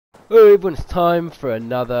Oh, everyone's time for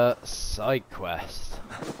another side quest.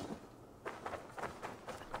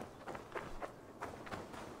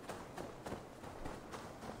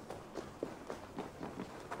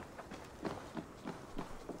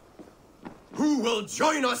 Who will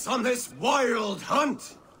join us on this wild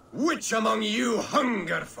hunt? Which among you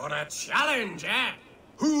hunger for a challenge, eh?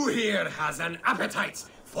 Who here has an appetite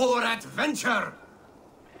for adventure?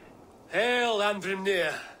 Hail,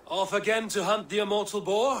 Andrimnir. Off again to hunt the immortal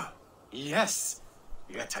boar? Yes.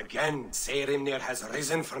 Yet again, Saerimnir has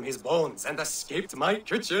risen from his bones and escaped my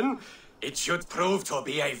kitchen. It should prove to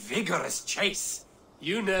be a vigorous chase.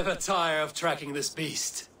 You never tire of tracking this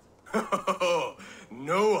beast.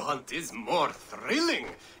 No hunt is more thrilling,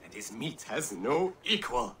 and his meat has no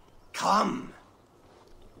equal. Come.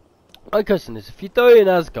 My question is, if you die in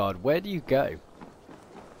Asgard, where do you go?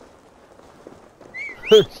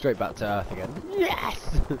 Straight back to Earth again.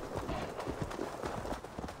 Yes!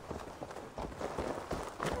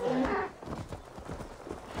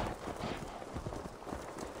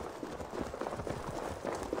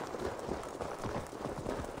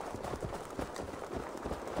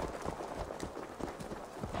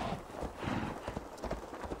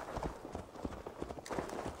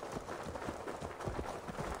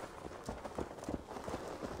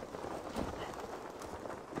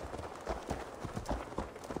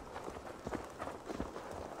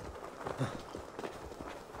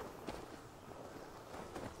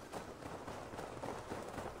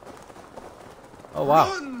 Oh wow.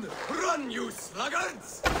 Run! Run, you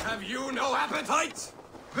sluggards! Have you no appetite?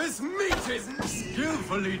 This meat is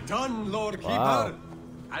skillfully done, Lord Wow. Keeper.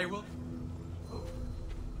 I will...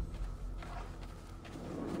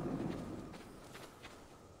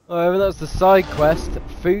 Oh, and that's the side quest,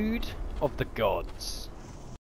 Food of the Gods.